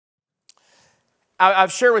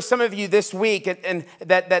I've shared with some of you this week and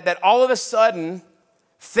that all of a sudden,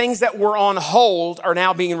 things that were on hold are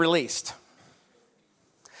now being released.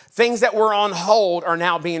 Things that were on hold are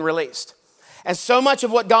now being released. And so much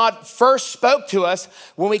of what God first spoke to us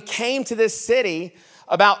when we came to this city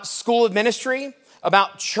about school of ministry,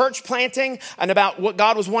 about church planting, and about what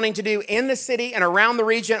God was wanting to do in the city and around the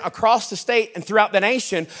region, across the state and throughout the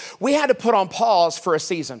nation, we had to put on pause for a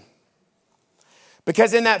season.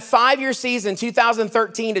 Because in that 5-year season,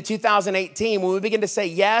 2013 to 2018, when we began to say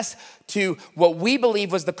yes to what we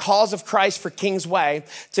believe was the cause of Christ for Kingsway,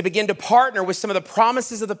 to begin to partner with some of the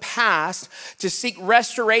promises of the past, to seek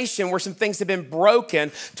restoration where some things have been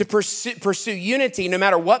broken, to pursue unity no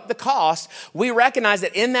matter what the cost, we recognized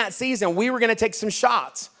that in that season, we were going to take some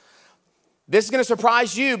shots. This is going to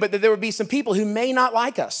surprise you, but that there would be some people who may not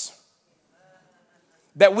like us.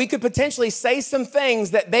 That we could potentially say some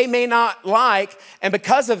things that they may not like, and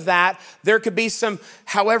because of that, there could be some,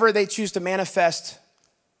 however they choose to manifest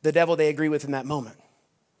the devil they agree with in that moment.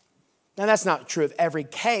 Now, that's not true of every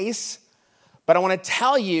case, but I want to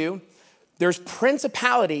tell you, there's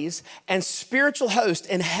principalities and spiritual hosts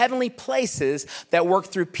in heavenly places that work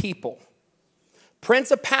through people.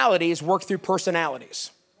 Principalities work through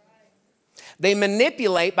personalities. They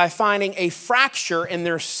manipulate by finding a fracture in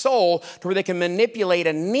their soul to where they can manipulate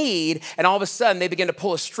a need, and all of a sudden they begin to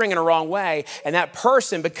pull a string in a wrong way, and that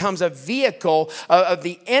person becomes a vehicle of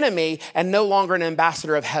the enemy and no longer an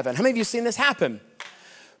ambassador of heaven. How many of you have seen this happen?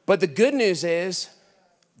 But the good news is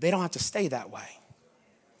they don't have to stay that way.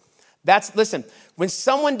 Listen, when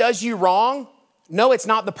someone does you wrong, no, it's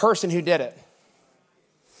not the person who did it.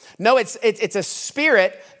 No, it's a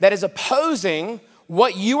spirit that is opposing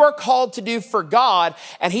what you are called to do for God,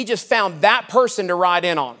 and he just found that person to ride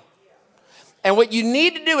in on. And what you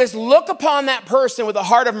need to do is look upon that person with a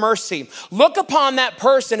heart of mercy. Look upon that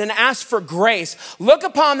person and ask for grace. Look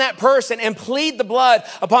upon that person and plead the blood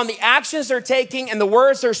upon the actions they're taking and the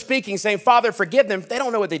words they're speaking, saying, Father, forgive them. They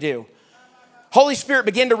don't know what they do. Holy Spirit,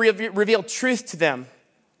 begin to reveal truth to them.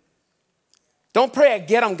 Don't pray a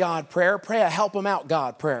get them God prayer. Pray a help them out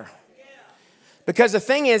God prayer. Because the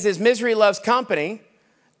thing is misery loves company,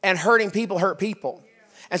 and hurting people hurt people.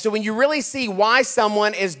 And so when you really see why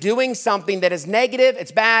someone is doing something that is negative,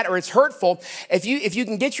 it's bad, or it's hurtful, if you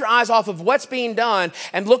can get your eyes off of what's being done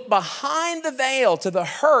and look behind the veil to the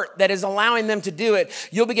hurt that is allowing them to do it,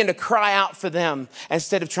 you'll begin to cry out for them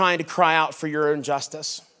instead of trying to cry out for your own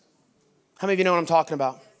justice. How many of you know what I'm talking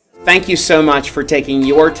about? Thank you so much for taking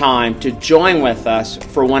your time to join with us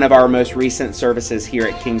for one of our most recent services here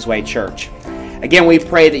at Kingsway Church. Again, we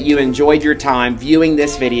pray that you enjoyed your time viewing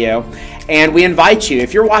this video, and we invite you,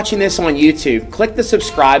 if you're watching this on YouTube, click the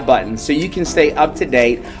subscribe button so you can stay up to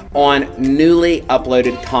date on newly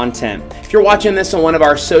uploaded content. If you're watching this on one of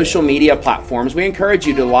our social media platforms, we encourage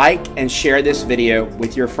you to like and share this video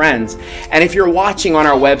with your friends. And if you're watching on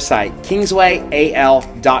our website,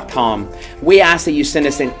 kingswayal.com, we ask that you send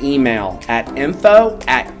us an email at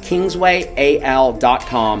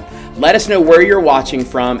info@kingswayal.com. Let us know where you're watching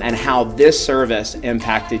from and how this service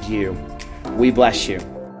impacted you. We bless you.